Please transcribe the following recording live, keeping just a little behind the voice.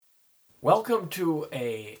Welcome to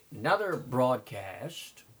another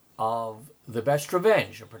broadcast of The Best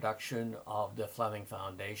Revenge, a production of the Fleming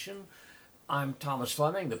Foundation. I'm Thomas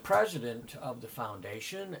Fleming, the president of the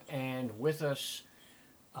foundation, and with us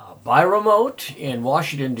by remote in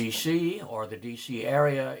Washington, D.C., or the D.C.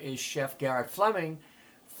 area, is Chef Garrett Fleming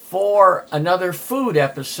for another food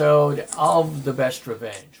episode of The Best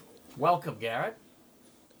Revenge. Welcome, Garrett.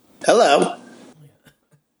 Hello.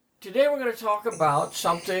 Today we're going to talk about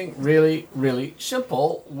something really, really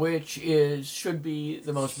simple, which should be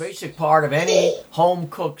the most basic part of any home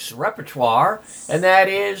cook's repertoire, and that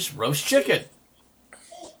is roast chicken.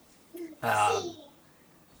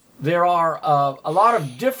 There are a lot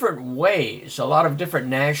of different ways, a lot of different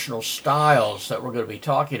national styles that we're going to be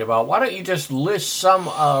talking about. Why don't you just list some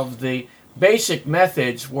of the basic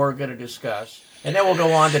methods we're going to discuss, and then we'll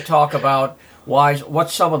go on to talk about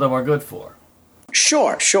what some of them are good for.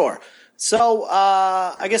 Sure. So,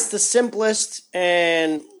 I guess the simplest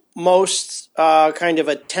and most kind of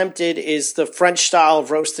attempted is the French style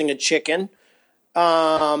of roasting a chicken.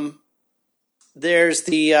 There's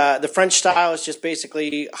the French style is just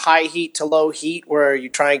basically high heat to low heat, where you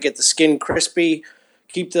try and get the skin crispy,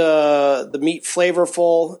 keep the meat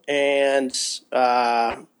flavorful, and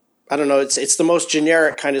I don't know. It's the most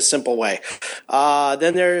generic kind of simple way.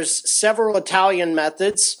 Then there's several Italian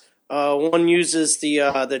methods. One uses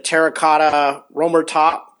the terracotta romer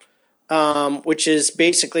top, which is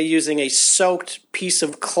basically using a soaked piece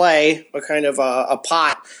of clay, a kind of a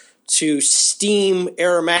pot, to steam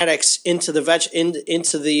aromatics into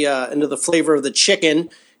the flavor of the chicken,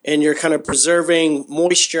 and you're kind of preserving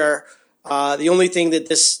moisture. The only thing that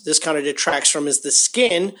this kind of detracts from is the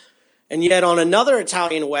skin, and yet on another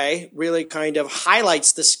Italian way, really kind of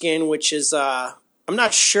highlights the skin, which is I'm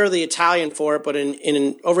not sure the Italian for it, but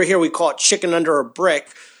in over here we call it chicken under a brick,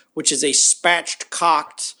 which is a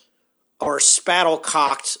spattle-cocked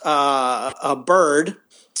a bird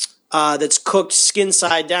that's cooked skin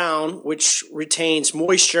side down, which retains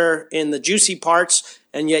moisture in the juicy parts,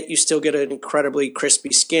 and yet you still get an incredibly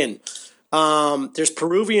crispy skin. There's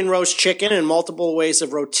Peruvian roast chicken and multiple ways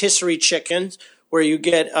of rotisserie chicken, where you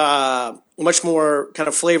get much more kind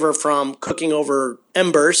of flavor from cooking over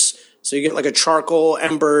embers. So you get like a charcoal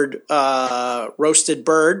embered roasted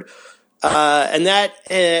bird. And that,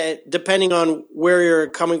 depending on where you're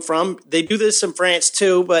coming from, they do this in France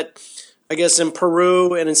too, but I guess in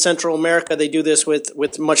Peru and in Central America, they do this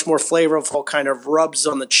with much more flavorful kind of rubs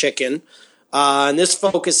on the chicken. And this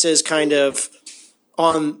focuses kind of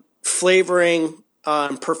on flavoring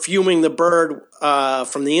and perfuming the bird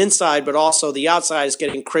from the inside, but also the outside is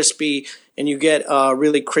getting crispy, and you get a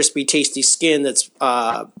really crispy, tasty skin that's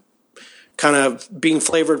kind of being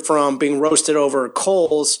flavored from being roasted over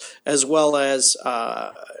coals, as well as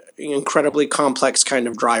incredibly complex kind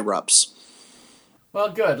of dry rubs. Well,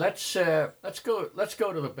 good. Let's go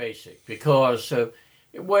to the basic, because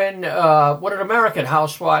when an American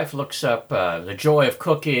housewife looks up The Joy of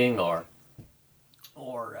Cooking or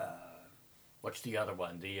what's the other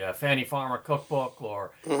one? The Fannie Farmer Cookbook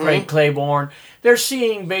or Craig Claiborne. They're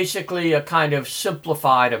seeing basically a kind of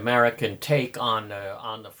simplified American take on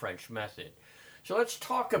the French method. So let's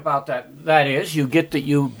talk about that. That is, you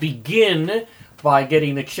begin by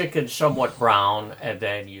getting the chicken somewhat brown, and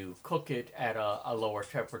then you cook it at a lower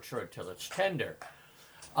temperature until it's tender.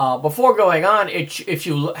 Before going on,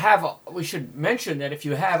 we should mention that if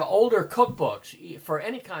you have older cookbooks for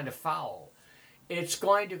any kind of fowl, it's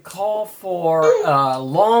going to call for a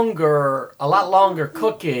lot longer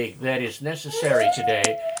cooking that is necessary today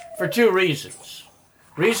for two reasons.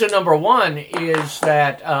 Reason number one is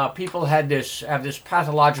that people have this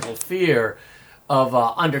pathological fear of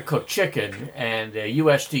undercooked chicken, and the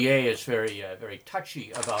USDA is very very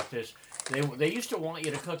touchy about this. They used to want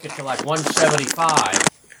you to cook it to like 175.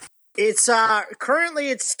 It's currently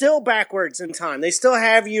it's still backwards in time. They still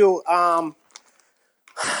have you.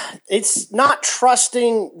 It's not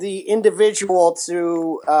trusting the individual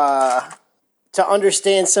to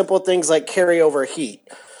understand simple things like carryover heat.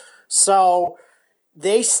 So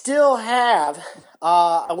they still have,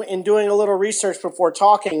 in doing a little research before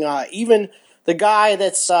talking, even the guy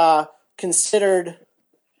that's considered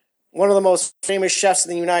one of the most famous chefs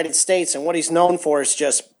in the United States, and what he's known for is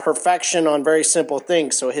just perfection on very simple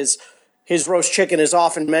things. So his roast chicken is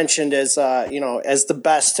often mentioned as as the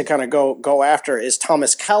best to kind of go after, is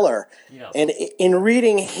Thomas Keller. Yeah. And in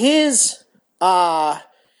reading his,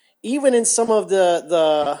 even in some of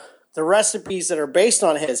the recipes that are based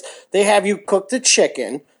on his, they have you cook the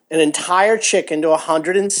chicken, an entire chicken to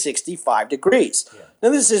 165 degrees. Yeah. Now,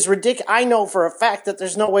 this is ridiculous. I know for a fact that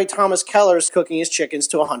there's no way Thomas Keller is cooking his chickens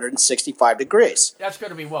to 165 degrees. That's going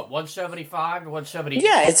to be what, 175 to 170?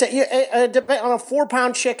 Yeah, on a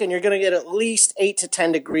 4-pound chicken, you're going to get at least 8 to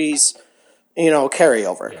 10 degrees,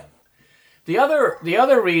 carryover. Yeah. The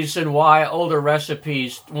other reason why older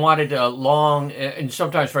recipes wanted a long and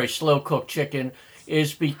sometimes very slow cooked chicken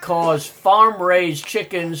is because farm-raised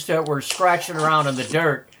chickens that were scratching around in the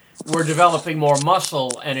dirt were developing more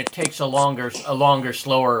muscle, and it takes a longer,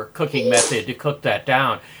 slower cooking method to cook that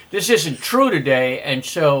down. This isn't true today, and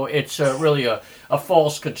so it's really a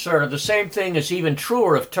false concern. The same thing is even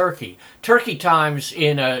truer of turkey. Turkey times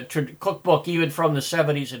in a cookbook, even from the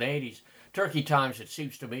 70s and 80s, turkey times, it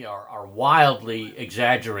seems to me, are wildly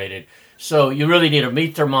exaggerated. So you really need a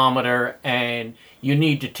meat thermometer, and you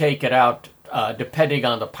need to take it out depending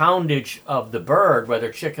on the poundage of the bird,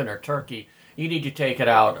 whether chicken or turkey. You need to take it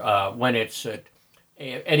out when it's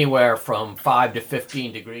anywhere from 5 to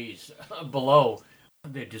 15 degrees below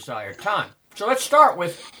the desired time. So let's start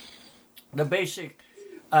with the basic.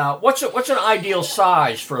 What's an ideal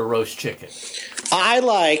size for a roast chicken? I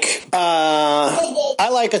like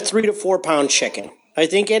a 3 to 4 pound chicken. I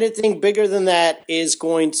think anything bigger than that is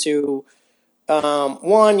going to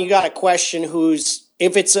one. You got to question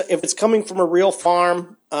if it's coming from a real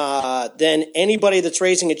farm. Then anybody that's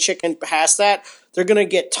raising a chicken past that, they're going to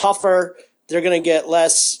get tougher. They're going to get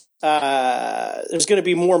less. There's going to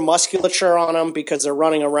be more musculature on them because they're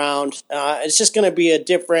running around. It's just going to be a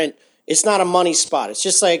different. It's not a money spot. It's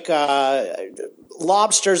just like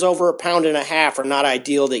lobsters over 1.5 pounds are not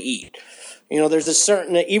ideal to eat. There's a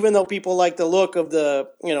certain, even though people like the look of the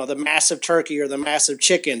massive turkey or the massive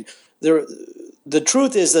chicken, the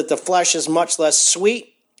truth is that the flesh is much less sweet.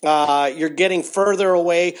 You're getting further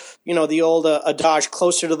away, the old adage,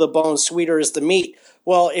 closer to the bone, sweeter is the meat.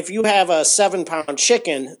 Well, if you have a 7-pound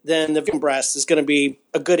chicken, then the breast is going to be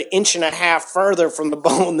a good 1.5 inches further from the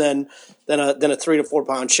bone than a 3 to 4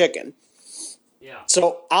 pound chicken. Yeah.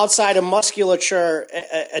 So outside of musculature,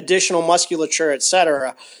 additional musculature,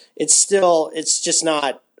 etc., it's just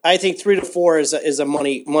not. I think 3 to 4 is a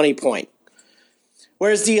money point.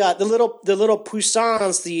 Whereas the little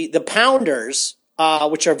poussins, the pounders,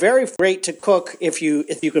 which are very great to cook if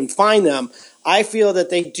you can find them, I feel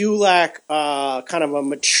that they do lack kind of a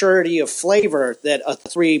maturity of flavor that a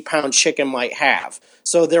 3-pound chicken might have.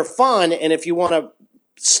 So they're fun, and if you want to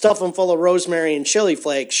stuff them full of rosemary and chili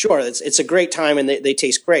flakes, sure, it's a great time, and they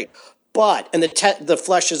taste great. And the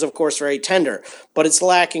flesh is, of course, very tender, but it's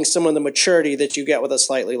lacking some of the maturity that you get with a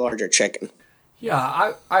slightly larger chicken.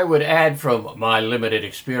 Yeah, I would add from my limited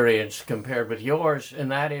experience compared with yours,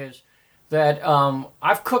 and that is that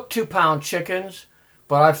I've cooked 2-pound chickens,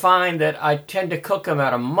 but I find that I tend to cook them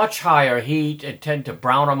at a much higher heat and tend to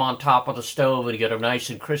brown them on top of the stove and get them nice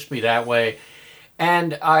and crispy that way.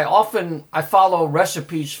 And I follow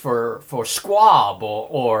recipes for squab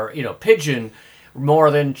or pigeon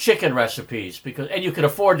more than chicken recipes and you can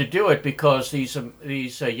afford to do it because these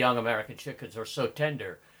young American chickens are so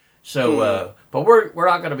tender. So, but we're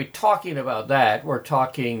not going to be talking about that. We're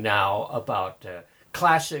talking now about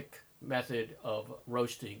classic method of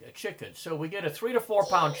roasting a chicken. So we get a 3 to 4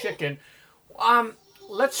 pound chicken.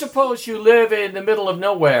 Let's suppose you live in the middle of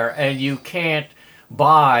nowhere and you can't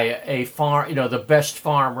buy a farm, the best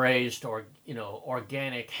farm raised or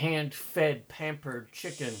organic, hand fed, pampered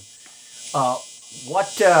chicken. Well,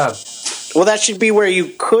 that should be where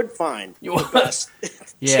you could find the best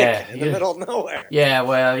chicken in the middle of nowhere. Yeah,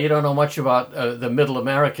 well, you don't know much about the middle of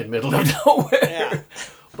nowhere. Yeah.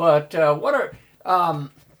 But what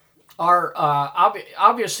are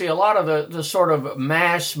obviously a lot of the sort of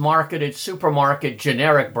mass-marketed supermarket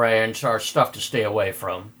generic brands are stuff to stay away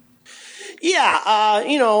from. Yeah,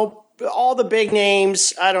 all the big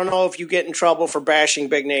names. I don't know if you get in trouble for bashing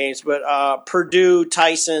big names, but Purdue,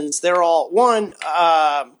 Tyson's, they're all one.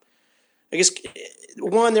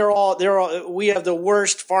 They're all. We have the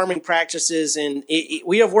worst farming practices,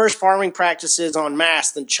 we have worse farming practices en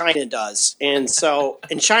masse than China does, and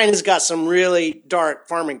China's got some really dark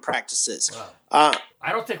farming practices. Wow.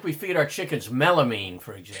 I don't think we feed our chickens melamine,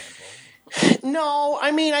 for example. No,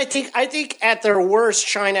 I mean, I think at their worst,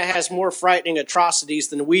 China has more frightening atrocities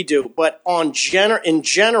than we do. But in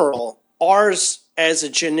general, ours as a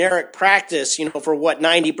generic practice, for what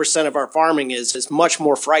 90% of our farming is much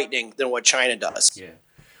more frightening than what China does. Yeah,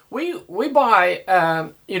 we buy,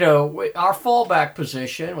 our fallback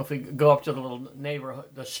position. If we go up to the little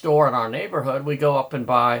the store in our neighborhood, we go up and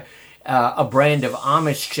buy a brand of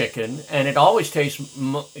Amish chicken, and it always tastes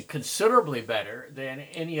considerably better than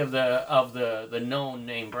any of the known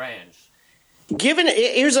name brands.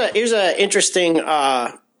 Here's a interesting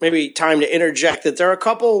maybe time to interject that there are a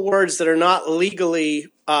couple of words that are not legally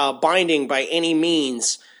binding by any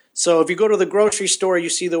means. So if you go to the grocery store, you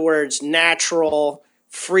see the words natural,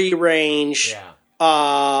 free range,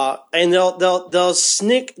 and they'll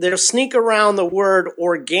sneak around the word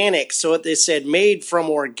organic. So they said made from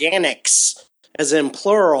organics, as in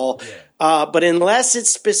plural. Yeah. But unless it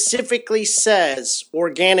specifically says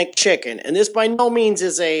organic chicken, and this by no means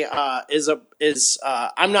is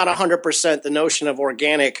I'm not 100% the notion of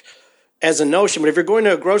organic as a notion, but if you're going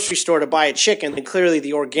to a grocery store to buy a chicken, then clearly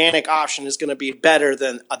the organic option is going to be better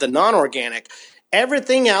than the non-organic.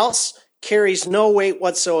 Everything else carries no weight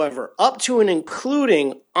whatsoever, up to and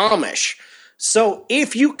including Amish. So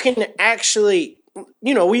if you can actually,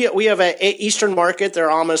 we have an Eastern market.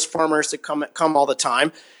 There are Amish farmers that come all the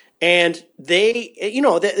time. And they,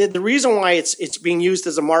 the reason why it's being used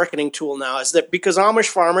as a marketing tool now is that because Amish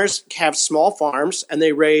farmers have small farms and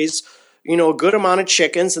they raise a good amount of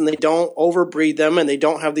chickens and they don't overbreed them and they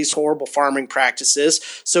don't have these horrible farming practices.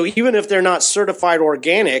 So even if they're not certified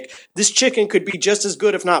organic, this chicken could be just as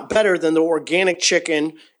good, if not better, than the organic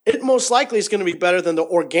chicken. It most likely is going to be better than the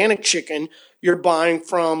organic chicken you're buying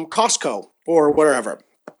from Costco or whatever.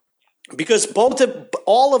 Because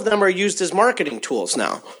all of them are used as marketing tools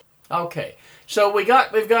now. Okay. So we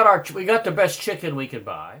got the best chicken we can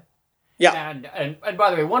buy. Yeah. And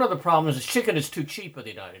by the way, one of the problems is chicken is too cheap in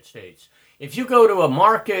the United States. If you go to a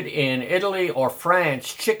market in Italy or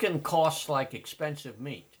France, chicken costs like expensive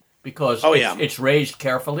meat because it's raised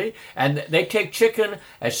carefully. And they take chicken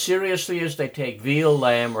as seriously as they take veal,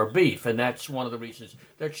 lamb, or beef. And that's one of the reasons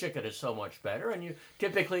their chicken is so much better. And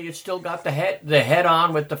it's still got the head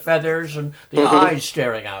on with the feathers and the eyes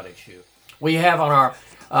staring out at you. We have on our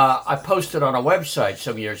I posted on a website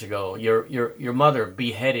some years ago your mother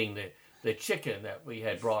beheading the chicken that we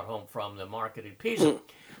had brought home from the market in Pisa.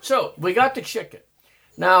 So we got the chicken.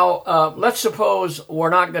 Now, let's suppose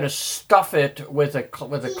we're not going to stuff it with a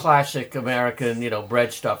classic American,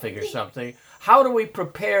 bread stuffing or something. How do we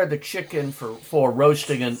prepare the chicken for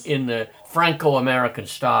roasting in the Franco-American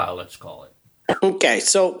style, let's call it? Okay,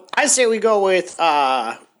 so I say we go with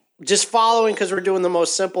just following, because we're doing the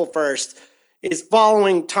most simple first, is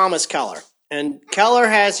following Thomas Keller. And Keller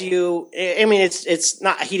has you. I mean, it's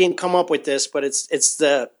not. He didn't come up with this, but it's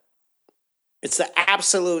the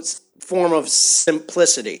absolute form of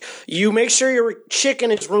simplicity. You make sure your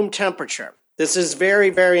chicken is room temperature. This is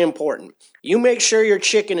very, very important. You make sure your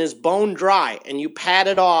chicken is bone dry, and you pat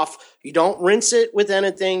it off. You don't rinse it with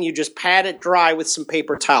anything. You just pat it dry with some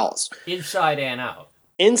paper towels, inside and out.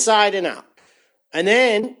 Inside and out, and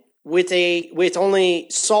then with only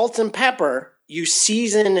salt and pepper, you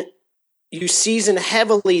season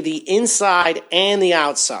heavily the inside and the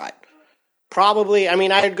outside. Probably,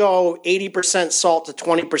 I'd go 80% salt to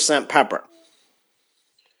 20% pepper.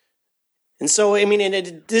 And so,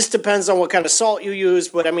 this depends on what kind of salt you use,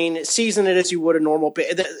 but season it as you would a normal.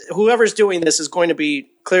 Whoever's doing this is going to be,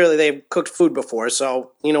 clearly they've cooked food before.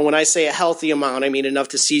 So, when I say a healthy amount, I mean enough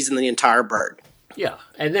to season the entire bird. Yeah.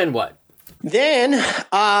 And then what? Then,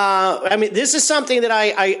 this is something that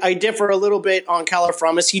I differ a little bit on Keller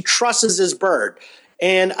from, is he trusts his bird.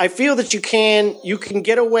 And I feel that you can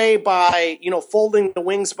get away by, folding the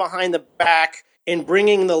wings behind the back and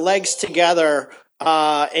bringing the legs together.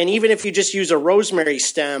 And even if you just use a rosemary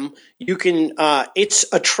stem, you can, it's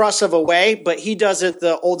a truss of a way, but he does it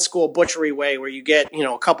the old school butchery way, where you get,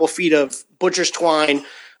 a couple feet of butcher's twine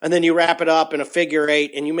and then you wrap it up in a figure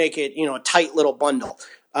eight and you make it, a tight little bundle.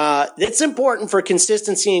 It's important for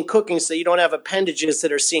consistency in cooking so you don't have appendages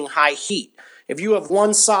that are seeing high heat. If you have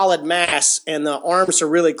one solid mass and the arms are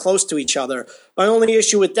really close to each other, my only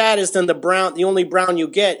issue with that is then the only brown you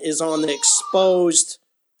get is on the exposed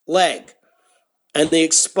leg and the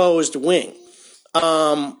exposed wing.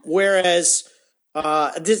 Whereas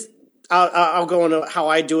I'll go into how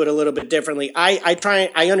I do it a little bit differently.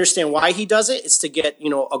 I understand why he does it. It's to get,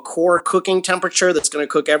 a core cooking temperature that's going to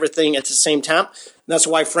cook everything at the same temp. And that's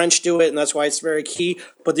why French do it, and that's why it's very key.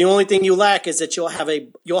 But the only thing you lack is that you'll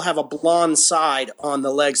have a blonde side on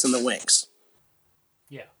the legs and the wings.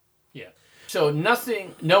 Yeah. Yeah. So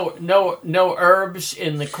nothing, no herbs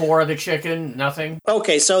in the core of the chicken, nothing?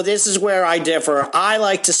 Okay, so this is where I differ. I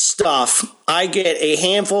like to stuff. I get a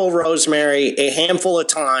handful of rosemary, a handful of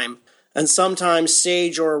thyme, and sometimes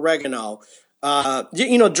sage or oregano.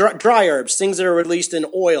 Dry herbs, things that are released in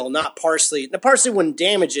oil, not parsley. The parsley wouldn't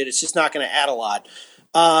damage it. It's just not going to add a lot.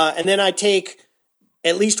 And then I take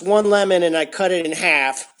at least one lemon and I cut it in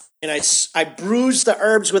half. And I bruise the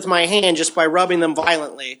herbs with my hand just by rubbing them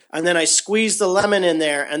violently. And then I squeeze the lemon in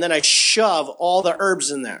there. And then I shove all the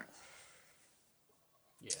herbs in there.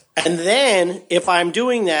 And then if I'm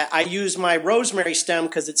doing that, I use my rosemary stem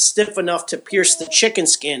because it's stiff enough to pierce the chicken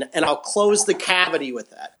skin, and I'll close the cavity with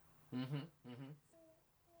that. Mm-hmm. Mm-hmm.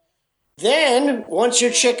 Then, once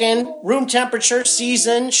your chicken, room temperature,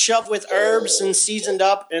 seasoned, shoved with herbs and seasoned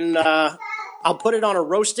up, and I'll put it on a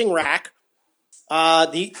roasting rack.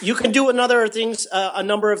 You can do a number of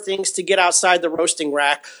things to get outside the roasting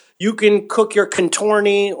rack. You can cook your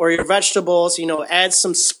contorni or your vegetables, add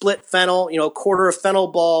some split fennel, quarter a fennel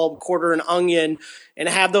bulb, quarter an onion, and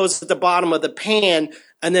have those at the bottom of the pan,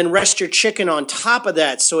 and then rest your chicken on top of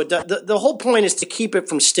that. So the whole point is to keep it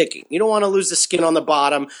from sticking. You don't want to lose the skin on the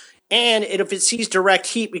bottom. And if it sees direct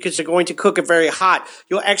heat, because you're going to cook it very hot,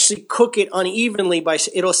 you'll actually cook it unevenly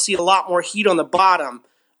it'll see a lot more heat on the bottom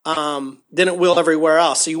than it will everywhere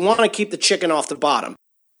else. So you want to keep the chicken off the bottom.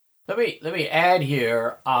 Let me add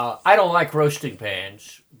here. I don't like roasting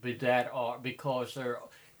pans, because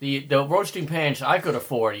the roasting pans I could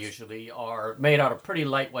afford usually are made out of pretty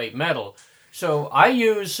lightweight metal. So I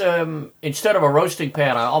use instead of a roasting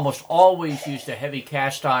pan, I almost always use a heavy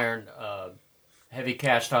cast iron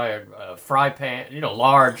fry pan.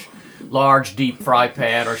 Large deep fry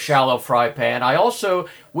pan or shallow fry pan.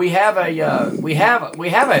 We have a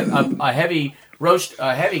heavy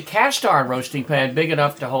cast iron roasting pan big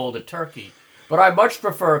enough to hold a turkey. But I much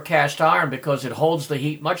prefer cast iron because it holds the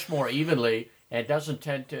heat much more evenly and doesn't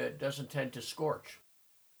tend to scorch.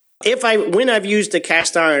 When I've used a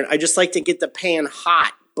cast iron, I just like to get the pan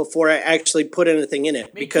hot before I actually put anything in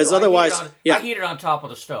it. Because otherwise, I heat it on top of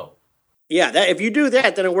the stove. Yeah, if you do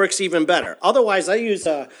that, then it works even better. Otherwise, I use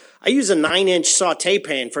a 9-inch saute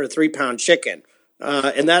pan for a 3-pound chicken,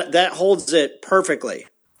 and that holds it perfectly.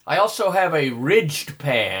 I also have a ridged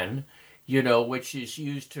pan, which is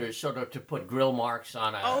used to put grill marks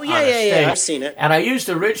on a steak. Yeah, I've seen it. And I use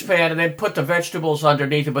the ridge pan and then put the vegetables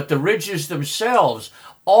underneath it, but the ridges themselves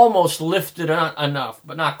almost lift it enough,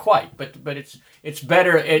 but not quite. But it's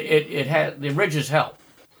better. It has the ridges help.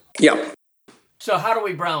 Yeah. So how do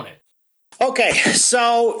we brown it? Okay,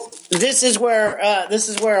 so this is where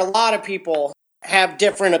a lot of people have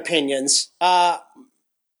different opinions.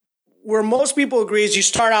 Where most people agree is you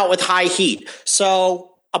start out with high heat.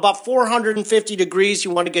 So about 450 degrees, you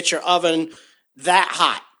want to get your oven that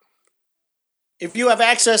hot. If you have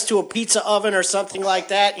access to a pizza oven or something like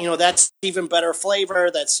that, that's even better flavor.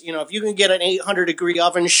 That's, if you can get an 800 degree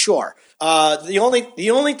oven, sure. The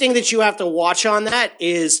only thing that you have to watch on that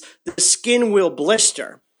is the skin will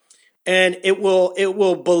blister. And it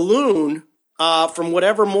will balloon from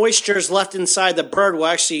whatever moisture is left inside the bird.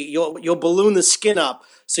 You'll balloon the skin up.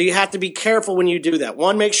 So you have to be careful when you do that.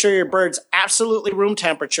 One, make sure your bird's absolutely room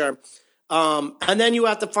temperature, and then you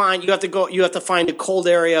have to find a cold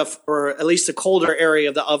area, or at least a colder area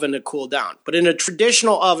of the oven to cool down. But in a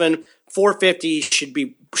traditional oven, 450 should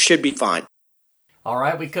be fine. All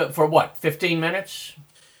right, we cook for what, 15 minutes?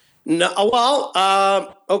 No,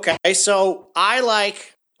 well, okay. So I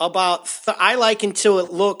like until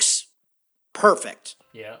it looks perfect.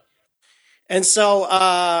 Yeah. And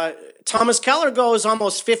so Thomas Keller goes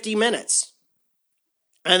almost 50 minutes.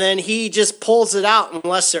 And then he just pulls it out and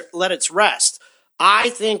let it rest. I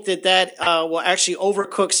think that will actually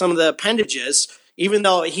overcook some of the appendages, even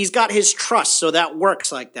though he's got his truss, so that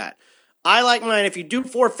works like that. I like mine. If you do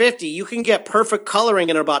 450, you can get perfect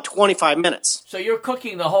coloring in about 25 minutes. So you're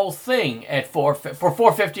cooking the whole thing for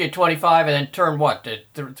 450 at 25, and then turn what to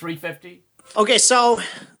 350? Okay, so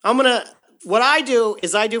what I do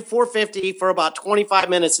is I do 450 for about 25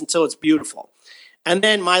 minutes until it's beautiful. And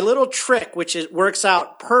then my little trick, works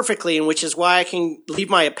out perfectly, and which is why I can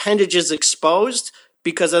leave my appendages exposed,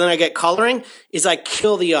 because then I get coloring, is I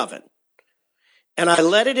kill the oven. And I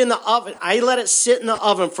let it in the oven. I let it sit in the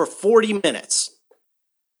oven for 40 minutes.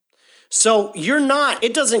 So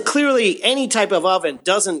any type of oven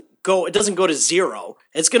doesn't go to zero.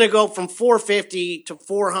 It's going to go from 450 to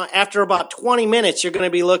 400. After about 20 minutes, you're going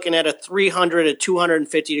to be looking at a 300 to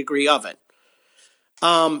 250 degree oven.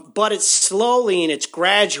 But it's slowly and it's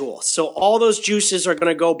gradual. So all those juices are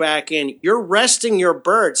going to go back in. You're resting your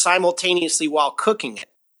bird simultaneously while cooking it.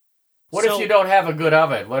 What if you don't have a good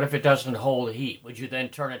oven? What if it doesn't hold heat? Would you then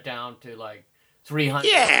turn it down to like 300?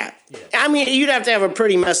 Yeah. I mean, you'd have to have a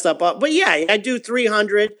pretty messed up oven. But yeah, I do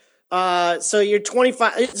 300. So you're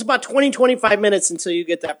 25. It's about 20-25 minutes until you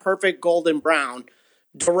get that perfect golden brown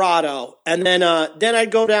Dorado. And then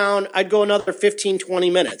I'd go another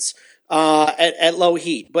 15-20 minutes at low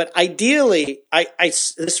heat. But ideally,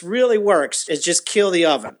 this really works, is just kill the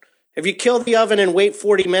oven. If you kill the oven and wait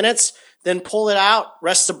 40 minutes, then pull it out,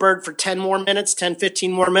 rest the bird for 10 more minutes, 10,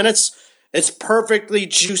 15 more minutes. It's perfectly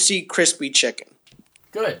juicy, crispy chicken.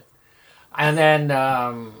 Good. And then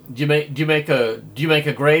do you make a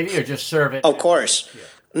gravy or just serve it? Of course. Yeah.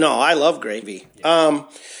 No, I love gravy. Yeah.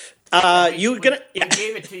 You gonna? We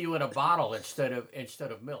gave it to you in a bottle instead of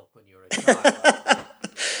milk when you were a child.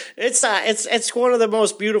 It's one of the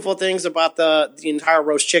most beautiful things about the entire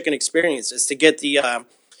roast chicken experience is to get the.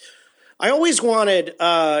 I always wanted,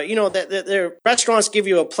 that the restaurants give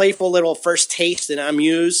you a playful little first taste and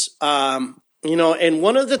amuse, and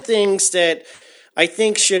one of the things that I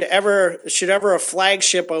think should ever a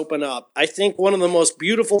flagship open up, I think one of the most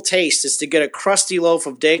beautiful tastes is to get a crusty loaf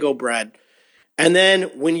of Dago bread. And then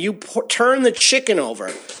when you turn the chicken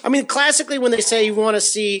over, I mean, classically when they say you want to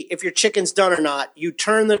see if your chicken's done or not, you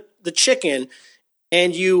turn the chicken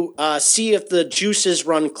and you see if the juices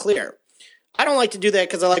run clear. I don't like to do that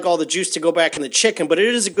because I like all the juice to go back in the chicken, but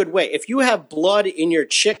it is a good way. If you have blood in your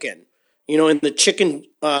chicken, in the chicken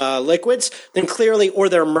liquids, then clearly, or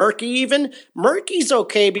they're murky even, murky's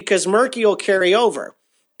okay because murky will carry over.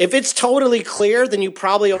 If it's totally clear, then you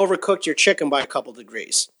probably overcooked your chicken by a couple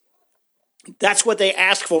degrees. That's what they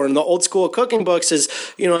ask for in the old school cooking books is,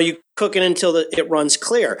 you cook it until it runs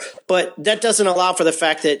clear. But that doesn't allow for the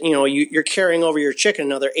fact that, you're carrying over your chicken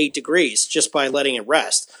another 8 degrees just by letting it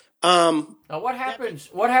rest. Now, what happens?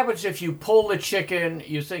 What happens if you pull the chicken?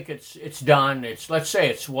 You think it's done. Let's say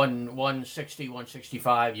it's 160,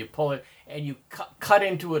 165. You pull it and you cut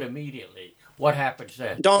into it immediately. What happens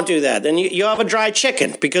then? Don't do that. Then you have a dry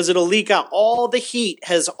chicken because it'll leak out. All the heat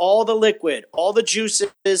has all the liquid, all the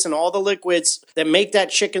juices and all the liquids that make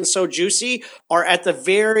that chicken so juicy are at the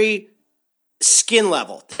very skin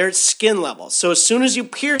level. They're at skin level. So as soon as you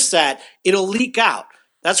pierce that, it'll leak out.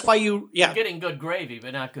 That's why you're getting good gravy,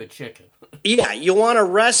 but not good chicken. Yeah, you want to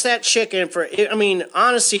rest that chicken for. I mean,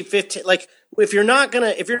 honestly, 15. Like if you're not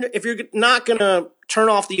gonna turn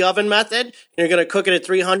off the oven method, and you're gonna cook it at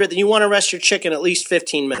 300, then you want to rest your chicken at least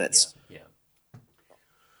 15 minutes. Yeah.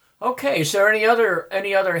 Okay. Is there any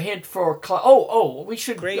other hint for? We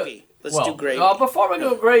should gravy. Let's do gravy. Before we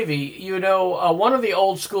go gravy, one of the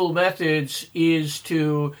old school methods is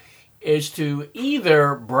to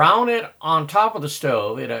either brown it on top of the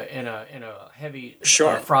stove in a heavy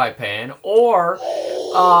fry pan, or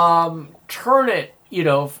turn it 2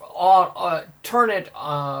 or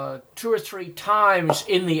 3 times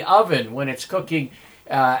in the oven when it's cooking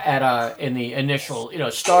in the initial.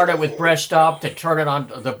 Start it with breast up, then turn it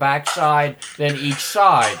on the back side, then each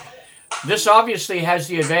side. This obviously has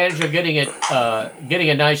the advantage of getting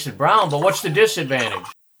it nice and brown, but what's the disadvantage?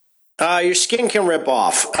 Your skin can rip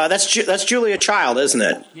off. That's Julia Child, isn't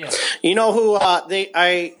it? Yeah. You know who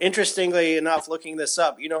interestingly enough, looking this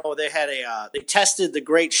up, they had they tested the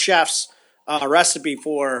great chef's recipe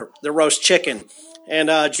for the roast chicken,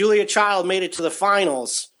 and Julia Child made it to the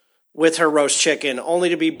finals with her roast chicken, only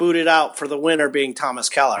to be booted out for the winner being Thomas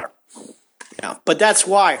Keller. Yeah, but that's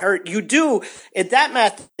why at that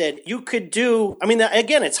method you could do. I mean,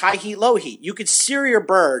 again, it's high heat, low heat. You could sear your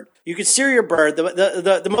bird.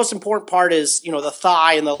 The most important part is the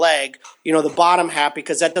thigh and the leg. The bottom half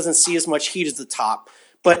because that doesn't see as much heat as the top.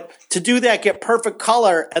 But to do that, get perfect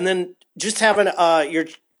color, and then just have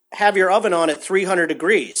your oven on at 300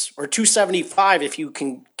 degrees or 275 if you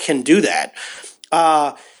can do that.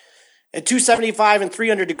 At 275 and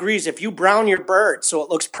 300 degrees, if you brown your bird so it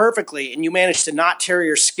looks perfectly and you manage to not tear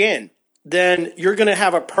your skin, then you're going to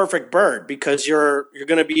have a perfect bird because you're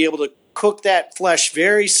going to be able to cook that flesh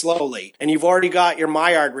very slowly. And you've already got your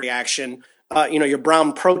Maillard reaction, your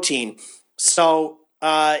brown protein. So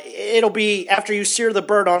it'll be, after you sear the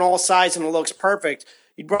bird on all sides and it looks perfect,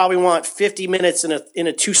 you'd probably want 50 minutes in a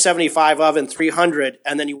 275 oven, 300,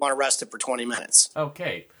 and then you want to rest it for 20 minutes.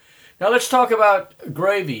 Okay. Now let's talk about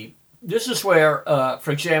gravy. This is where, for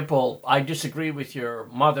example, I disagree with your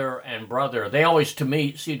mother and brother. They always, to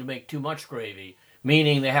me, seem to make too much gravy,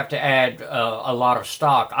 meaning they have to add a lot of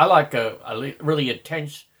stock. I like a really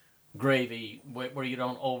intense gravy where you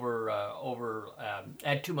don't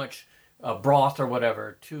add too much broth or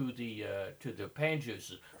whatever to the pan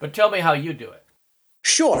juices. But tell me how you do it.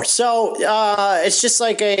 Sure. So it's just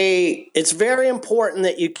it's very important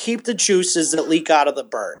that you keep the juices that leak out of the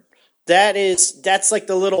bird. That's like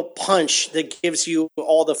the little punch that gives you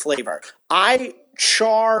all the flavor. I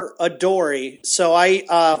char a dory. So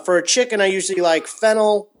for a chicken, I usually like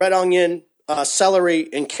fennel, red onion, celery,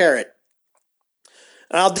 and carrot.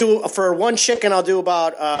 And for one chicken, I'll do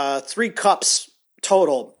about 3 cups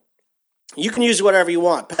total. You can use whatever you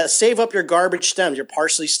want. Save up your garbage stems, your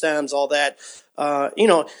parsley stems, all that.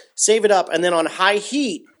 Save it up. And then on high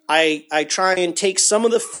heat, I try and take some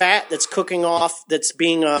of the fat that's cooking off, that's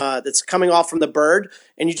coming off from the bird,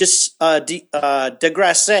 and you just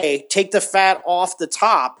degrasse, take the fat off the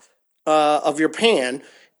top, of your pan,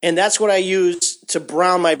 and that's what I use to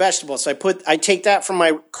brown my vegetables. So I take that from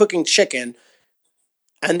my cooking chicken,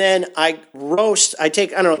 and then I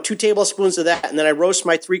take, 2 tablespoons of that, and then I roast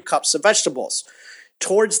my 3 cups of vegetables.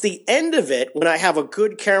 Towards the end of it, when I have a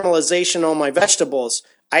good caramelization on my vegetables,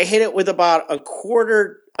 I hit it with about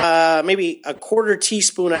maybe a quarter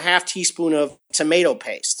teaspoon, a half teaspoon of tomato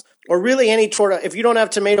paste. Or really any sort of, if you don't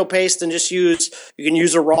have tomato paste, then you can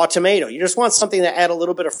use a raw tomato. You just want something to add a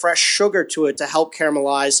little bit of fresh sugar to it to help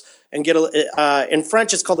caramelize and get in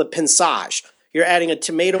French it's called a pinçage. You're adding a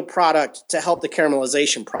tomato product to help the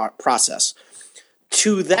caramelization process.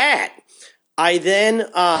 To that, I then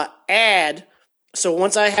add, so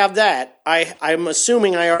once I have that, I'm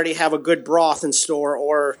assuming I already have a good broth in store,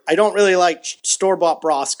 or I don't really like store-bought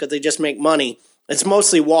broths because they just make money. It's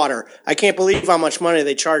mostly water. I can't believe how much money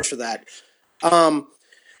they charge for that. I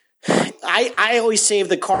always save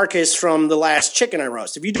the carcass from the last chicken I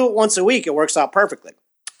roast. If you do it once a week, it works out perfectly.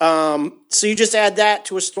 So you just add that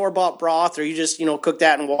to a store-bought broth, or you just cook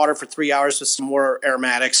that in water for 3 hours with some more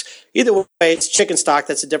aromatics. Either way, it's chicken stock.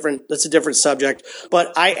 That's a different subject.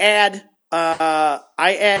 But I add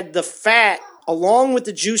the fat along with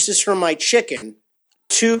the juices from my chicken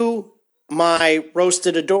to my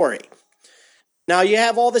roasted adori. Now you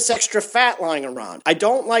have all this extra fat lying around. I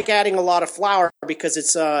don't like adding a lot of flour because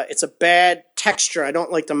it's a bad texture. I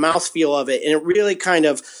don't like the mouthfeel of it, and it really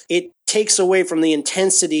it takes away from the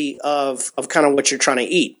intensity of kind of what you're trying to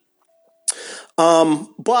eat.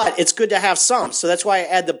 But it's good to have some, so that's why I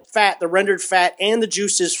add the rendered fat, and the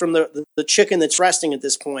juices from the chicken that's resting at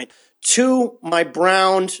this point to my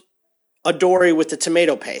browned adori with the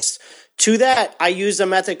tomato paste. To that, I use a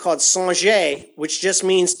method called sanger, which just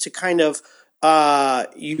means to kind of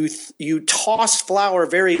you toss flour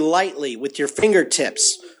very lightly with your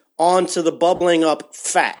fingertips onto the bubbling up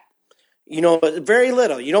fat. Very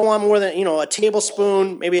little. You don't want more than, a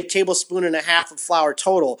tablespoon, maybe a tablespoon and a half of flour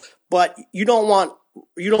total, but you don't want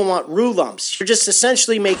roux lumps. You're just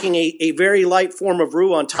essentially making a very light form of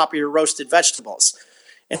roux on top of your roasted vegetables.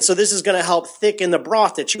 And so this is going to help thicken the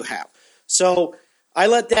broth that you have. So I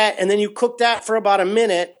let that, and then you cook that for about a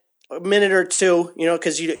minute or two,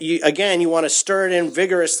 because you want to stir it in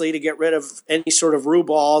vigorously to get rid of any sort of roux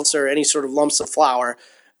balls or any sort of lumps of flour.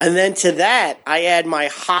 And then to that, I add my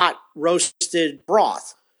hot roasted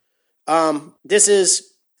broth. This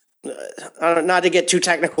is, not to get too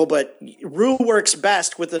technical, but roux works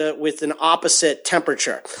best with an opposite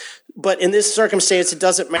temperature. But in this circumstance, it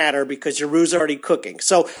doesn't matter because your roux is already cooking.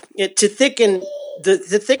 So to thicken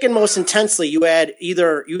most intensely, you add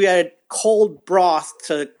cold broth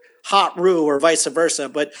to hot roux or vice versa,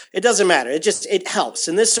 but it doesn't matter. It helps.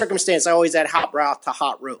 In this circumstance, I always add hot broth to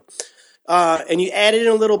hot roux. And you add it in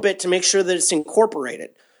a little bit to make sure that it's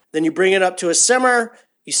incorporated. Then you bring it up to a simmer,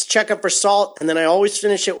 you check it for salt, and then I always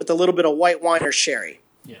finish it with a little bit of white wine or sherry.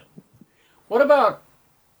 Yeah. What about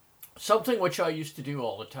something which I used to do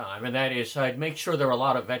all the time, and that is I'd make sure there were a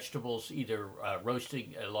lot of vegetables either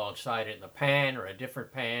roasting alongside it in the pan or a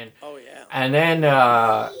different pan. Oh, yeah. And then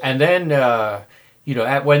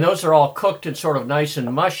when those are all cooked and sort of nice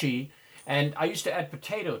and mushy, and I used to add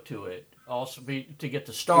potato to it also to get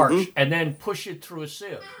the starch, and then push it through a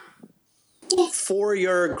sieve. For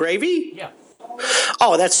your gravy? Yeah.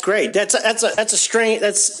 Oh, that's great. That's a strange.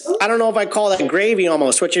 I don't know if I call that gravy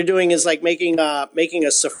almost. What you're doing is like making a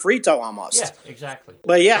sofrito almost. Yeah, exactly.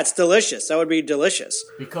 But yeah, it's delicious. That would be delicious.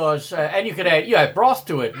 Because and you could add broth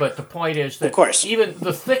to it, but the point is that of course, even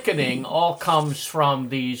the thickening all comes from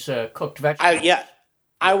these cooked vegetables.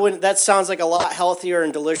 I wouldn't. That sounds like a lot healthier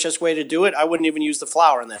and delicious way to do it. I wouldn't even use the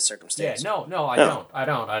flour in that circumstance. Yeah, no, I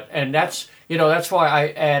don't. And that's why I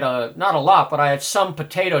add not a lot, but I add some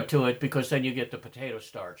potato to it because then you get the potato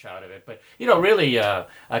starch out of it. But really, a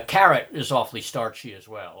carrot is awfully starchy as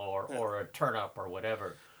well, or a turnip or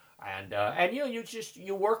whatever. And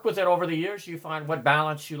you work with it over the years. You find what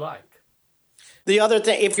balance you like. The other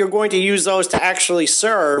thing, if you're going to use those to actually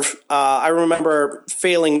serve, I remember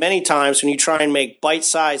failing many times when you try and make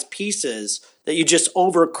bite-sized pieces that you just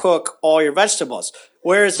overcook all your vegetables.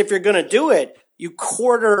 Whereas if you're going to do it, you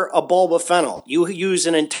quarter a bulb of fennel. You use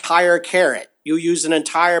an entire carrot. You use an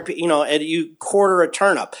entire, and you quarter a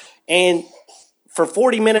turnip. And for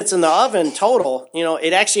 40 minutes in the oven total,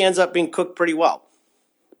 it actually ends up being cooked pretty well.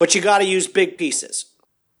 But you got to use big pieces.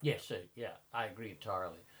 Yes, I agree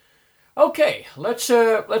entirely. Okay, let's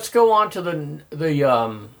go on to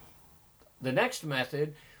the next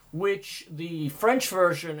method, which the French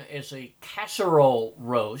version is a casserole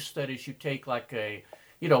roast. That is, you take like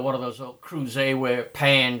one of those old Creuset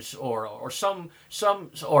pans or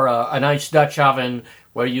a nice Dutch oven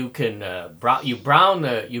where you can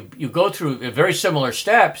you go through very similar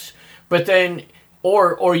steps, but then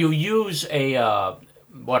or you use a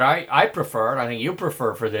what I prefer, and I think you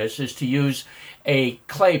prefer for this, is to use a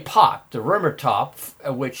clay pot, the rimmer top,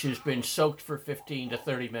 which has been soaked for 15 to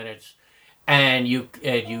 30 minutes, and you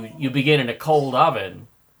begin in a cold oven.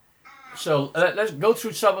 So let's go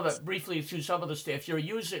through briefly through some of the stuff. If you're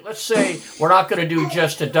using, let's say we're not going to do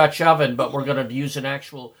just a Dutch oven, but we're going to use an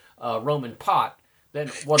actual Roman pot, then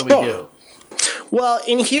what do we do? Well,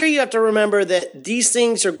 in here you have to remember that these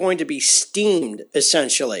things are going to be steamed,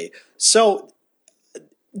 essentially. So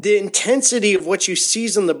the intensity of what you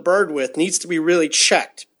season the bird with needs to be really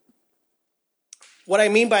checked. What I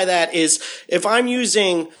mean by that is if I'm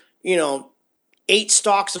using, 8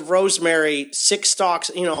 stalks of rosemary, 6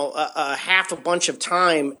 stalks, half a bunch of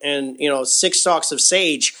thyme, and, 6 stalks of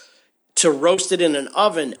sage to roast it in an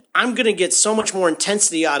oven, I'm going to get so much more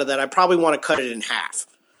intensity out of that. I probably want to cut it in half.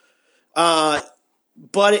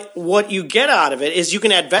 But what you get out of it is you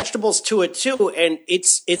can add vegetables to it too, and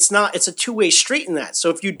it's a two-way street in that. So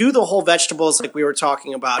if you do the whole vegetables like we were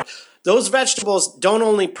talking about, those vegetables don't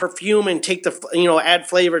only perfume and take add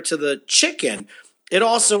flavor to the chicken, it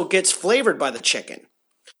also gets flavored by the chicken.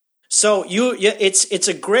 So it's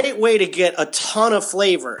a great way to get a ton of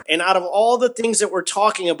flavor. And out of all the things that we're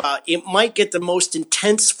talking about, it might get the most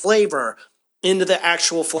intense flavor into the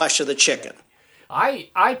actual flesh of the chicken.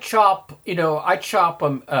 I chop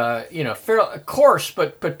them, fairly coarse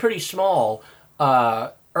but pretty small,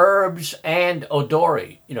 herbs and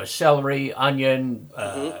odori, celery, onion,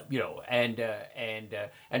 and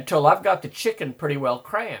until I've got the chicken pretty well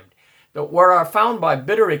crammed. Where I found by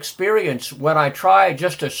bitter experience, when I try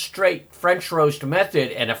just a straight French roast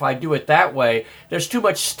method, and if I do it that way, there's too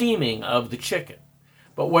much steaming of the chicken.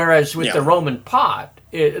 But whereas with the Roman pot,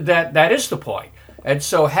 that is the point. And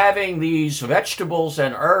so having these vegetables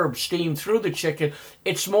and herbs steam through the chicken,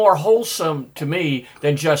 it's more wholesome to me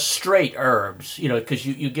than just straight herbs, because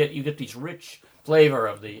you get these rich flavor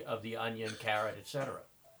of the onion, carrot, etc.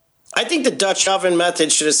 I think the Dutch oven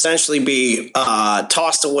method should essentially be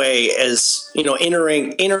tossed away as,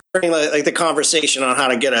 entering like the conversation on how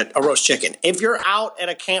to get a roast chicken. If you're out at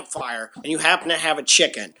a campfire and you happen to have a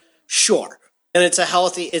chicken, sure. And it's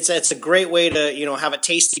a great way to, have a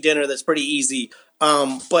tasty dinner that's pretty easy.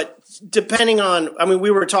 But depending on, we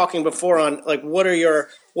were talking before on like, what are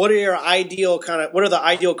the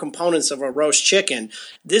ideal components of a roast chicken?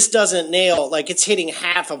 This doesn't nail, like it's hitting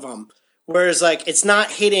half of them. Whereas, like, it's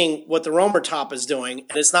not hitting what the Romer top is doing,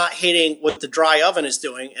 and it's not hitting what the dry oven is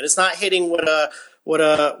doing, and it's not hitting what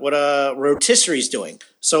a rotisserie is doing.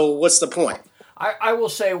 So, what's the point? I will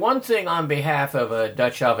say one thing on behalf of a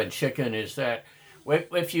Dutch oven chicken is that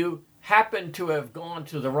if you happen to have gone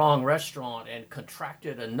to the wrong restaurant and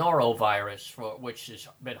contracted a norovirus, which has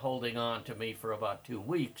been holding on to me for about 2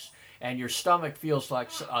 weeks, and your stomach feels like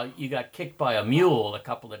you got kicked by a mule a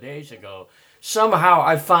couple of days ago. Somehow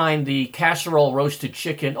I find the casserole roasted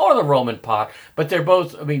chicken or the Roman pot, but they're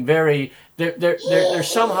both, they're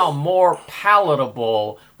somehow more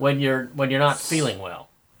palatable when you're not feeling well.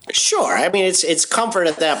 Sure. It's comfort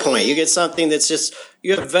at that point. You get something that's just,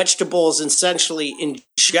 you have vegetables essentially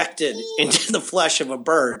injected into the flesh of a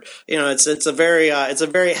bird. It's a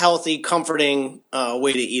very healthy, comforting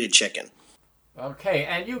way to eat a chicken. Okay,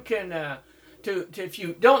 and you can if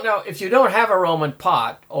you don't have a Roman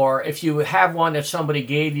pot, or if you have one that somebody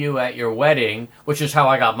gave you at your wedding, which is how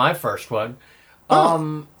I got my first one,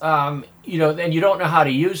 then you don't know how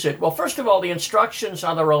to use it. Well, first of all, the instructions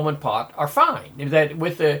on the Roman pot are fine.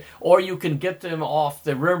 Or you can get them off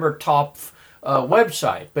the Rimmer Top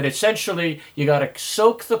website. But essentially, you got to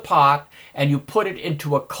soak the pot and you put it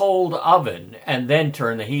into a cold oven and then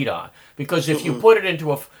turn the heat on. Because if you put it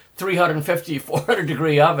into a 350, 400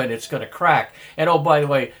 degree oven, it's going to crack. And oh, by the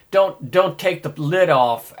way, don't take the lid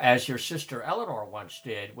off as your sister Eleanor once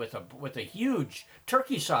did with a huge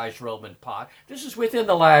turkey-sized Roman pot. This is within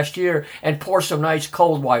the last year, and pour some nice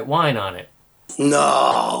cold white wine on it.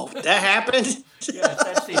 No, that happened.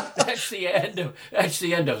 Yes, that's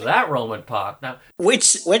the end of that Roman pot. Now, which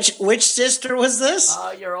sister was this?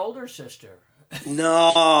 Your older sister.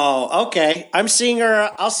 No, okay. I'll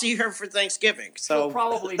see her for Thanksgiving. So she'll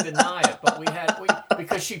probably deny it, but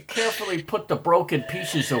because she carefully put the broken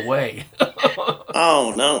pieces away.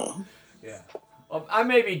 Oh no. Yeah. Well, I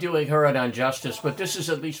may be doing her an injustice, but this is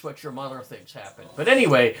at least what your mother thinks happened. But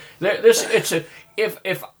anyway,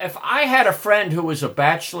 if I had a friend who was a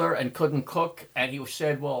bachelor and couldn't cook, and he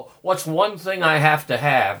said, "Well, what's one thing I have to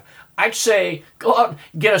have?" I'd say go out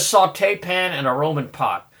and get a saute pan and a Roman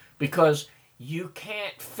pot, because you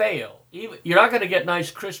can't fail. You're not going to get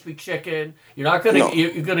nice crispy chicken. You're not going to. No.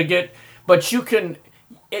 You're going to get, but you can.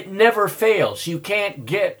 It never fails. You can't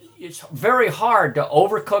get. It's very hard to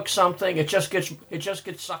overcook something. It just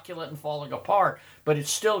gets succulent and falling apart. But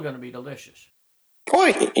it's still going to be delicious.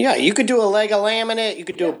 Boy, yeah, you could do a leg of lamb in it. You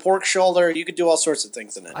could do a pork shoulder. You could do all sorts of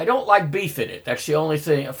things in it. I don't like beef in it. That's the only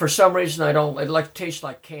thing. For some reason, I don't. It tastes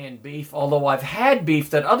like canned beef. Although I've had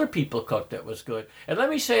beef that other people cooked that was good. And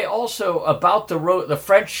let me say also about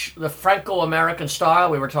the Franco-American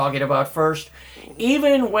style we were talking about first.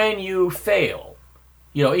 Even when you fail,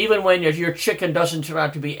 even when your chicken doesn't turn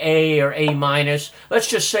out to be A or A minus, let's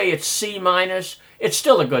just say it's C minus, it's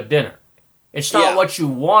still a good dinner. It's not what you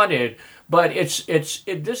wanted. But this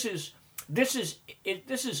is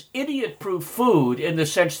idiot-proof food in the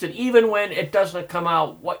sense that even when it doesn't come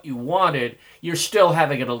out what you wanted, you're still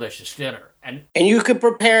having a delicious dinner. And you could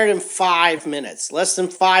prepare it in 5 minutes. Less than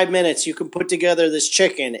 5 minutes, you can put together this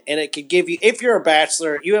chicken, and it could give you, if you're a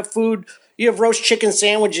bachelor, you have food. You have roast chicken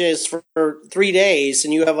sandwiches for 3 days,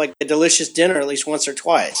 and you have like a delicious dinner at least once or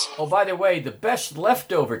twice. Oh, by the way, the best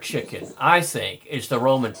leftover chicken, I think, is the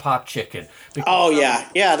Roman pot chicken.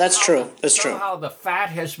 That's true. That's true. Somehow the fat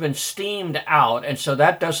has been steamed out, and so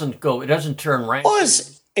that doesn't turn rancid. Well,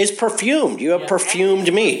 it's perfumed. You have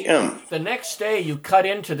perfumed meat. The next day, you cut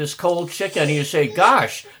into this cold chicken, and you say,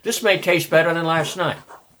 gosh, this may taste better than last night.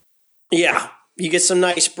 Yeah. You get some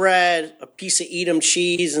nice bread, a piece of Edam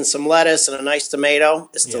cheese, and some lettuce, and a nice tomato.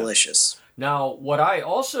 It's delicious. Now, what I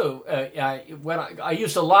also I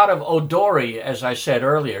used a lot of odori, as I said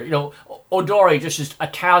earlier. Odori just is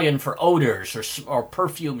Italian for odors or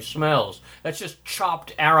perfume smells. That's just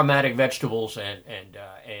chopped aromatic vegetables and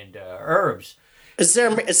herbs. It's their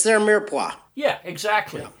mirepoix. Yeah,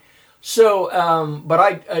 exactly. Yeah. So,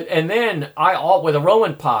 with a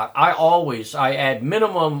Roman pot, I add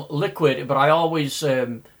minimum liquid, but I always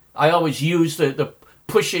use the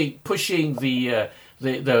pushing the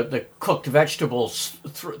cooked vegetables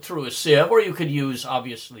through a sieve, or you could use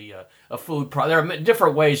obviously a food product. There are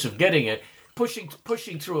different ways of getting it. Pushing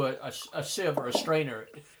through a sieve or a strainer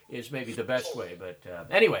is maybe the best way. But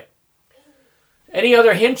anyway, any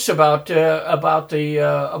other hints about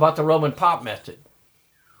the Roman pot method?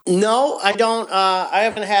 No, I don't. I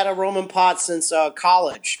haven't had a Roman pot since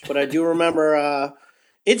college, but I do remember.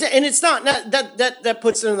 It's not that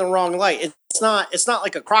puts it in the wrong light. It's not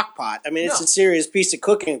like a crock pot. I mean, it's a serious piece of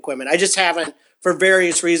cooking equipment. I just haven't, for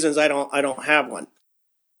various reasons. I don't have one.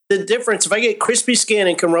 The difference, if I get crispy skin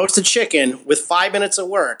and can roast a chicken with 5 minutes of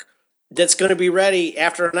work, that's going to be ready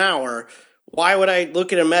after an hour. Why would I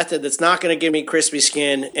look at a method that's not going to give me crispy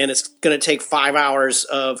skin and it's going to take 5 hours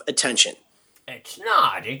of attention? It's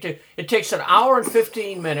not. It takes an hour and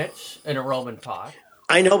 15 minutes in a Roman pot.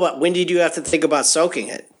 I know, but when did you have to think about soaking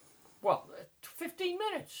it? Well, 15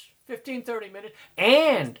 minutes. 15, 30 minutes.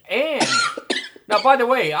 And now, by the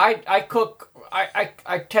way, I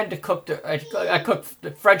tend to cook I cook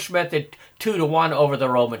the French method 2-to-1 over the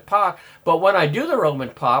Roman pot. But when I do the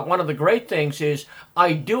Roman pot, one of the great things is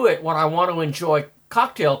I do it when I want to enjoy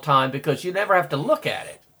cocktail time because you never have to look at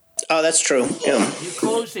it. Oh, that's true. Yeah. You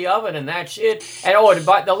close the oven and that's it. And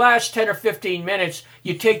by the last 10 or 15 minutes,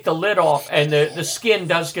 you take the lid off and the skin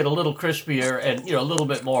does get a little crispier and a little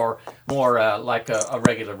bit more like a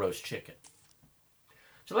regular roast chicken.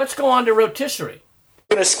 So let's go on to rotisserie.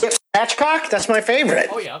 You're going to skip spatchcock? That's my favorite.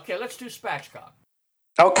 Oh, yeah. Okay, let's do spatchcock.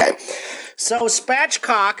 Okay. So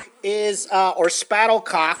spatchcock is, or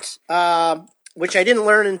spattlecock, which I didn't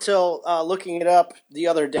learn until looking it up the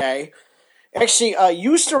other day. Actually,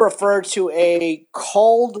 used to refer to a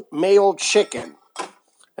culled male chicken,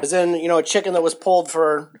 as in, a chicken that was pulled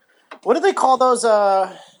for, what do they call those? Is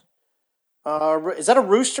that a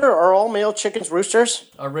rooster? Are all male chickens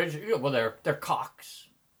roosters? Well, they're cocks.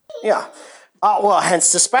 Yeah.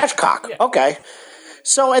 Hence the spatchcock. Yeah. Okay.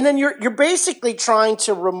 So, and then you're basically trying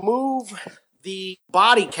to remove the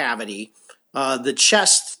body cavity, the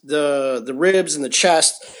chest, the ribs and the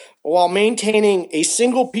chest, while maintaining a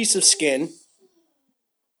single piece of skin.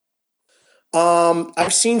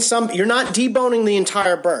 I've seen you're not deboning the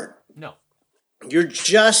entire bird. No. You're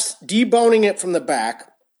just deboning it from the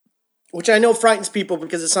back, which I know frightens people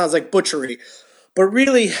because it sounds like butchery. But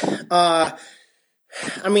really, there's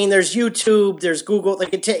YouTube, there's Google. Like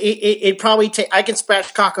it probably I can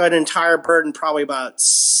spatchcock an entire bird in probably about,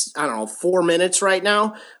 4 minutes right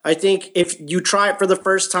now. I think if you try it for the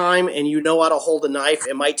first time and you know how to hold a knife,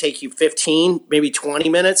 it might take you 15, maybe 20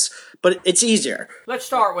 minutes. But it's easier. Let's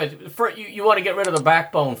start with, you want to get rid of the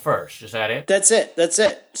backbone first. Is that it? That's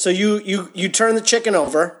it. So you turn the chicken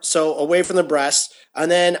over, so away from the breast, and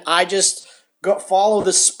then I just follow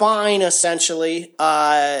the spine essentially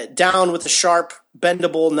down with a sharp,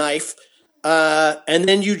 bendable knife. And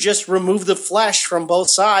then you just remove the flesh from both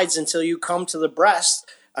sides until you come to the breast,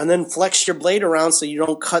 and then flex your blade around so you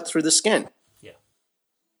don't cut through the skin. Yeah.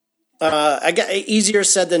 I got easier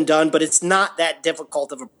said than done, but it's not that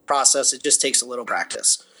difficult of a process. It just takes a little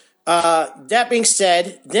practice. That being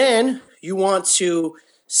said, then you want to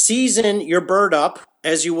season your bird up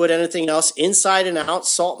as you would anything else, inside and out,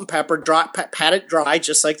 salt and pepper, pat it dry,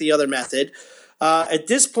 just like the other method. At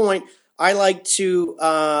this point, I like to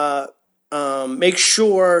make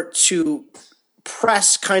sure to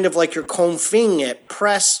press, kind of like you're confing it,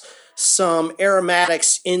 press some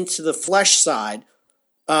aromatics into the flesh side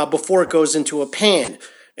before it goes into a pan.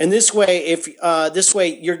 And this way,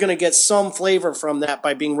 you're going to get some flavor from that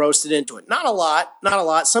by being roasted into it. Not a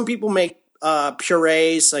lot. Some people make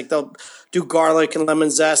purees, like they'll do garlic and lemon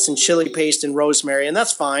zest and chili paste and rosemary, and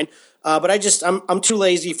that's fine. But I'm too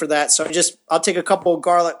lazy for that, so I'll take a couple of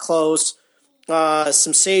garlic cloves,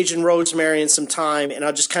 some sage and rosemary and some thyme, and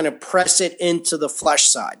I'll just kind of press it into the flesh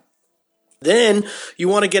side. Then you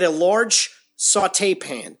want to get a large saute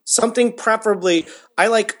pan, something preferably, I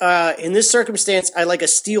like, in this circumstance, I like a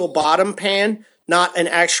steel bottom pan, not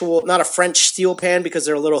a French steel pan because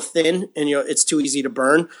they're a little thin and it's too easy to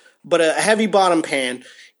burn, but a heavy bottom pan,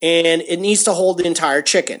 and it needs to hold the entire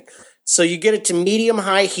chicken. So you get it to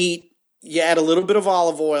medium-high heat, you add a little bit of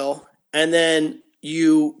olive oil, and then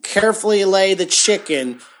you carefully lay the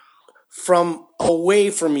chicken from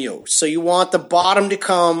away from you. So you want the bottom to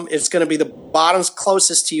come. It's going to be the bottom's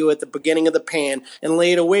closest to you at the beginning of the pan, and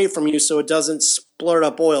lay it away from you so it doesn't splurt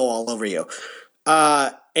up oil all over you.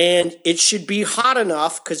 And it should be hot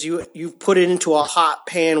enough, because you've put it into a hot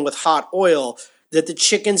pan with hot oil, that the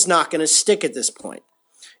chicken's not going to stick at this point.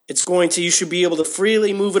 You should be able to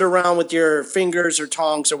freely move it around with your fingers or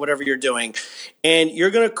tongs or whatever you're doing. And you're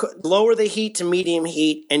going to lower the heat to medium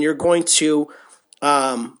heat, and you're going to,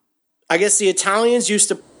 I guess the Italians used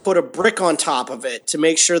to put a brick on top of it to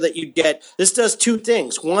make sure that this does two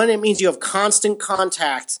things. One, it means you have constant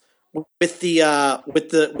contact with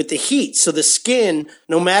the heat. So the skin,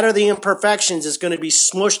 no matter the imperfections, is going to be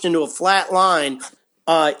smushed into a flat line,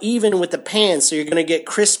 even with the pan. So you're going to get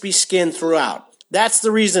crispy skin throughout. That's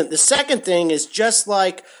the reason. The second thing is just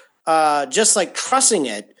like trussing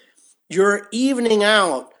it, you're evening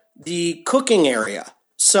out the cooking area.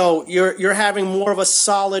 So you're having more of a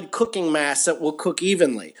solid cooking mass that will cook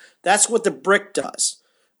evenly. That's what the brick does.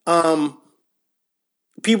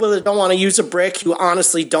 People that don't want to use a brick, you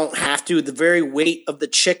honestly don't have to. The very weight of the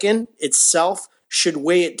chicken itself should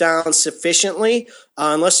weigh it down sufficiently,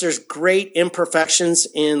 unless there's great imperfections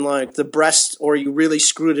in like the breast, or you really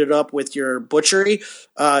screwed it up with your butchery.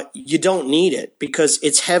 You don't need it because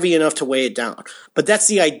it's heavy enough to weigh it down. But that's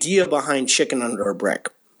the idea behind chicken under a brick.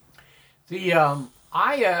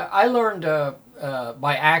 I learned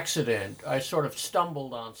by accident. I sort of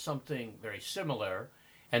stumbled on something very similar,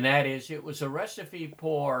 and that is it was a recipe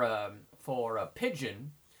for a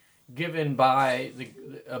pigeon given by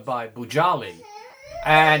Bujali.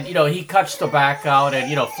 And he cuts the back out, and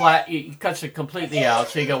he cuts it completely out.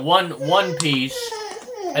 So you get one piece,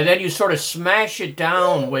 and then you sort of smash it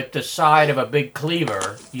down with the side of a big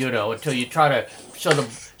cleaver, until you try to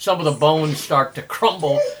some of the bones start to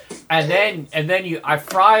crumble, and then I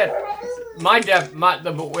fry it.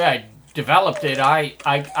 The way I developed it,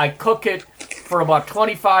 I cook it for about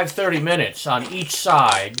 25-30 minutes on each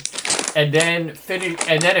side. And then finish.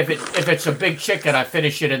 And then if it's a big chicken, I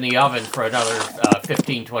finish it in the oven for another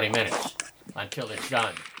 15-20 minutes until it's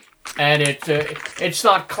done. And it's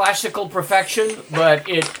not classical perfection, but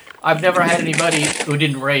I've never had anybody who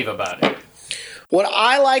didn't rave about it. What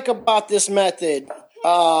I like about this method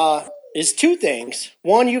is two things.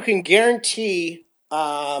 One, you can guarantee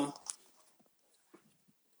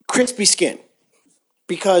crispy skin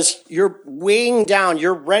because you're weighing down,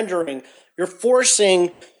 you're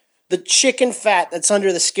forcing the chicken fat that's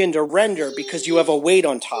under the skin to render because you have a weight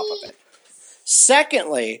on top of it.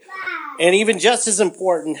 Secondly, and even just as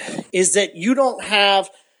important, is that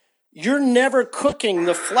you're never cooking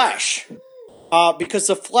the flesh because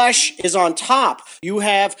the flesh is on top.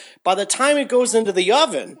 By the time it goes into the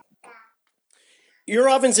oven, your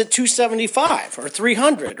oven's at 275 or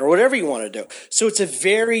 300 or whatever you want to do. So it's a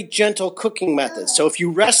very gentle cooking method. So if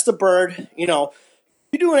you rest the bird, you're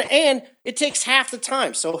doing it, and it takes half the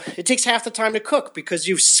time. So it takes half the time to cook because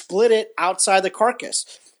you've split it outside the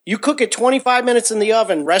carcass. You cook it 25 minutes in the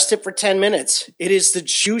oven, rest it for 10 minutes. It is the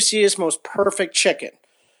juiciest, most perfect chicken.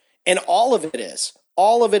 And all of it is.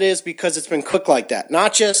 all of it is because it's been cooked like that.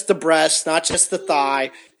 Not just the breast, not just the thigh.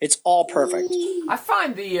 It's all perfect. I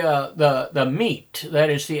find the meat, that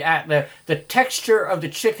is the texture of the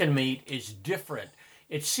chicken meat, is different.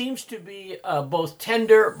 It seems to be both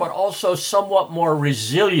tender but also somewhat more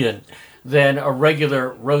resilient than a regular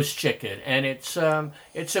roast chicken, and it's a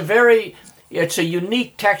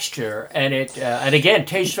unique texture, and and again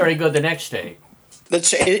tastes very good the next day.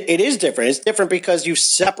 It is different. It's different because you've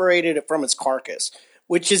separated it from its carcass,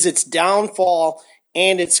 which is its downfall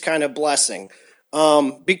and its kind of blessing.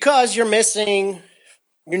 Because you're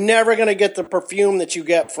never going to get the perfume that you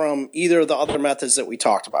get from either of the other methods that we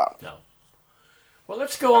talked about. No. Well,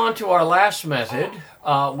 let's go on to our last method,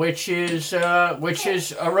 which is a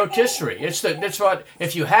rotisserie. That's what,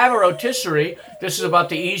 if you have a rotisserie, this is about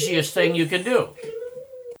the easiest thing you can do.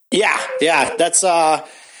 Yeah. That's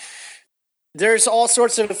there's all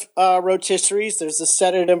sorts of rotisseries. There's the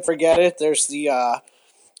set it and forget it. There's the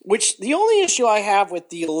only issue I have with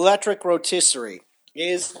the electric rotisserie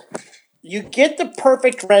is you get the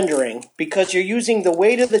perfect rendering because you're using the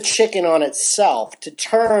weight of the chicken on itself to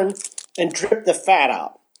turn and drip the fat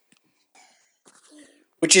out,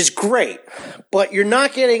 which is great, but you're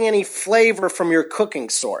not getting any flavor from your cooking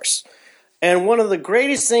source. And one of the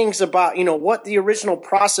greatest things about, what the original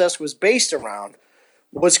process was based around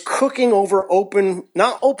was cooking over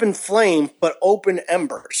not open flame, but open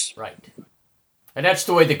embers. Right. And that's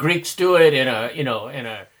the way the Greeks do it or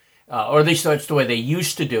at least that's the way they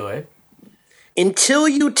used to do it. Until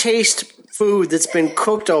you taste food that's been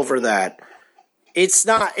cooked over that, it's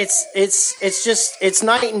not. It's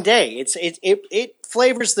night and day. It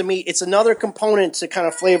flavors the meat. It's another component to kind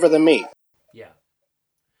of flavor the meat. Yeah,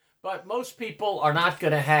 but most people are not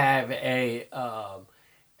going to have a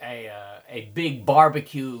big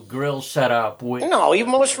barbecue grill set up with. No,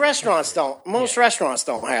 even most restaurants don't. Restaurants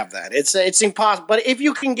don't have that. It's impossible. But if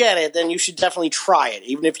you can get it, then you should definitely try it,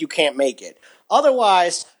 even if you can't make it.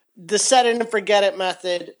 Otherwise, the set it and forget it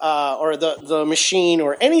method, or the machine,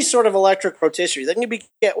 or any sort of electric rotisserie, they can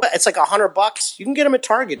it's like $100. You can get them at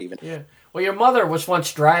Target even. Yeah. Well, your mother was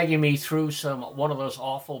once dragging me through one of those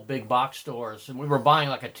awful big box stores, and we were buying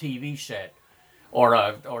like a TV set or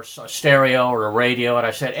a stereo or a radio, and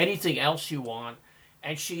I said, anything else you want?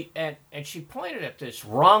 And she pointed at this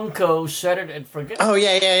Ronco set it and forget it. Oh,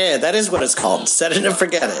 yeah. That is what it's called. Set it and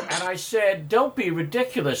forget it. And I said, don't be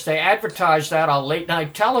ridiculous. They advertise that on late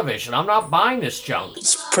night television. I'm not buying this junk.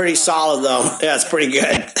 It's pretty solid, though. Yeah, it's pretty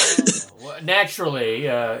good. Well, naturally,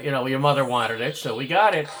 your mother wanted it, so we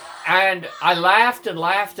got it. And I laughed and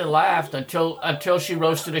laughed and laughed until she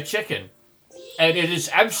roasted a chicken. And it is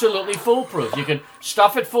absolutely foolproof. You can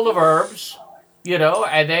stuff it full of herbs,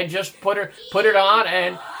 and then just put it on,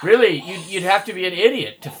 and really, you'd have to be an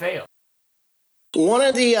idiot to fail. One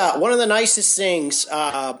of the nicest things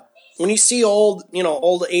when you see old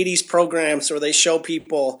 80s programs where they show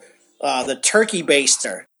people the turkey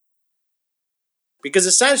baster, because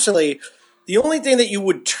essentially the only thing that you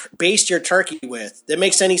would baste your turkey with that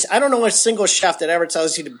makes any, I don't know a single chef that ever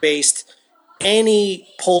tells you to baste any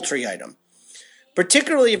poultry item.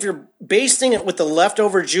 Particularly if you're basting it with the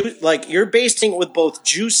leftover juice, like you're basting it with both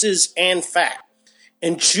juices and fat.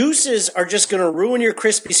 And juices are just going to ruin your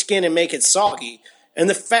crispy skin and make it soggy. And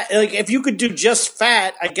the fat, like if you could do just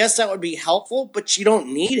fat, I guess that would be helpful, but you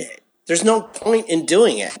don't need it. There's no point in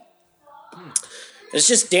doing it. It's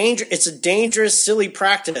just dangerous. It's a dangerous, silly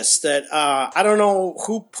practice that I don't know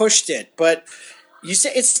who pushed it, but you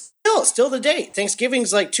say it's still the date.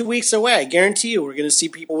 Thanksgiving's like 2 weeks away. I guarantee you we're going to see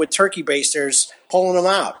people with turkey basters pulling them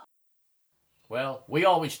out. Well, we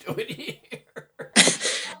always do it here.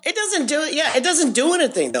 It doesn't do it. Yeah, it doesn't do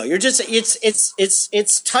anything though. You're just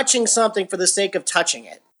it's touching something for the sake of touching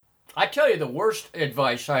it. I tell you the worst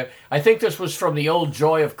advice. I think this was from the old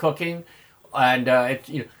Joy of Cooking, and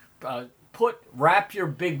wrap your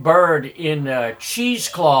big bird in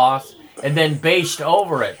cheesecloth and then baste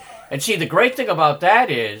over it. And see, the great thing about that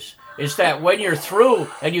is that when you're through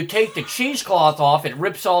and you take the cheesecloth off, it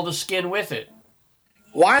rips all the skin with it.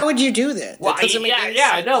 Why would you do that? Well,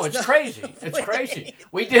 I know, it's crazy. It's crazy.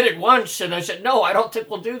 We did it once, and I said, no, I don't think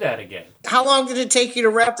we'll do that again. How long did it take you to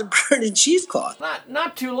wrap the bird in cheesecloth?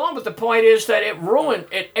 Not too long, but the point is that it ruined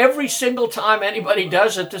it. Every single time anybody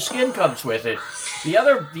does it, the skin comes with it. The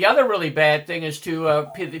other really bad thing is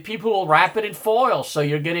people will wrap it in foil, so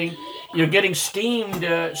you're getting steamed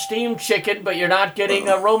chicken, but you're not getting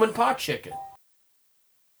a Roman pot chicken.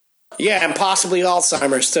 Yeah, and possibly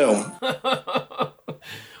Alzheimer's too.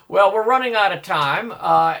 Well, we're running out of time.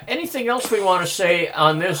 Anything else we want to say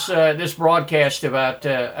on this broadcast about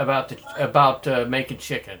making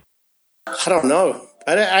chicken? I don't know.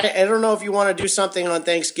 I don't know if you want to do something on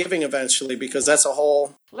Thanksgiving eventually, because that's a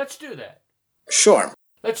whole... Let's do that. Sure.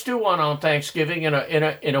 Let's do one on Thanksgiving in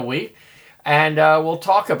a week, and we'll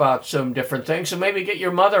talk about some different things. And maybe get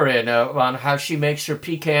your mother in on how she makes her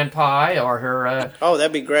pecan pie or her... oh,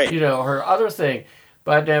 that'd be great. Her other thing.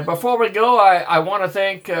 But before we go, I want to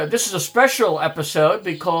thank... this is a special episode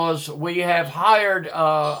because we have hired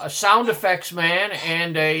a sound effects man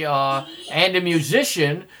and a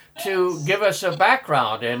musician to give us a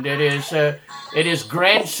background, and it is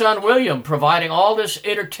grandson William providing all this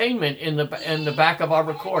entertainment in the back of our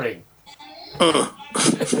recording.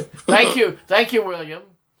 Thank you, William.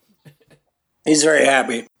 He's very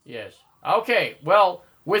happy. Yes. Okay. Well,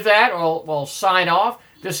 with that, we'll sign off.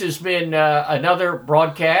 This has been another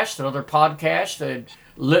podcast,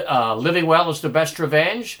 Living Well is the Best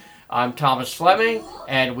Revenge. I'm Thomas Fleming,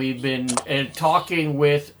 and we've been talking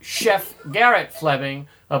with Chef Garrett Fleming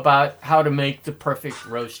about how to make the perfect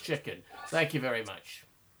roast chicken. Thank you very much.